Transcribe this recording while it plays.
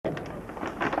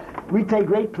We take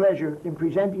great pleasure in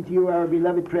presenting to you, our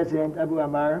beloved President Abu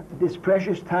Amar, this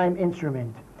precious time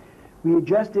instrument. We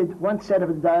adjusted one set of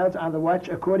the dials on the watch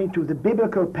according to the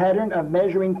biblical pattern of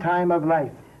measuring time of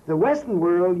life. The Western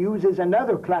world uses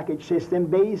another clockage system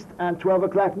based on 12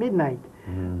 o'clock midnight.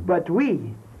 But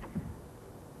we,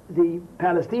 the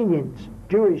Palestinians,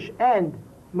 Jewish and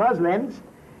Muslims,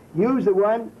 use the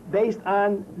one based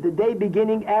on the day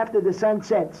beginning after the sun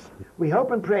sets. We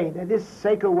hope and pray that this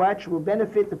sacred watch will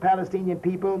benefit the Palestinian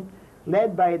people,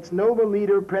 led by its noble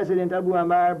leader, President Abu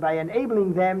Amar, by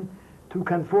enabling them to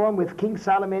conform with King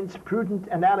Solomon's prudent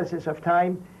analysis of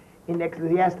time in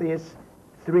Ecclesiastes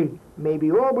 3. May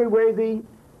we all be worthy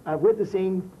of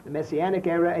witnessing the Messianic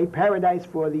era, a paradise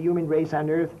for the human race on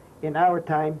earth in our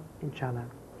time, inshallah.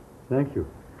 Thank you.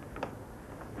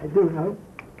 I do know.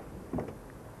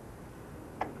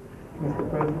 Mr.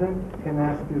 President, can I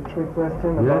ask you 3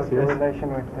 questions about your relation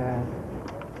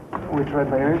with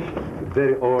Rabbi Hirsh?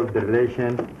 Very old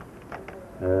relation.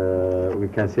 We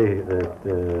can say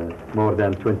that more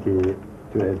than 20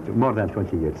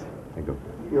 years ago.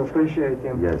 You appreciate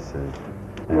him? Yes,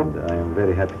 and I am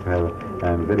very happy to have. I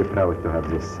am very proud to have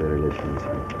this relation with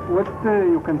him. What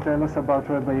you can tell us about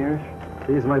Rabbi Hirsh?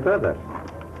 He is my brother,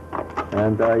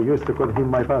 and I used to call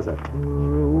him my father. The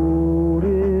road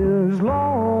is long.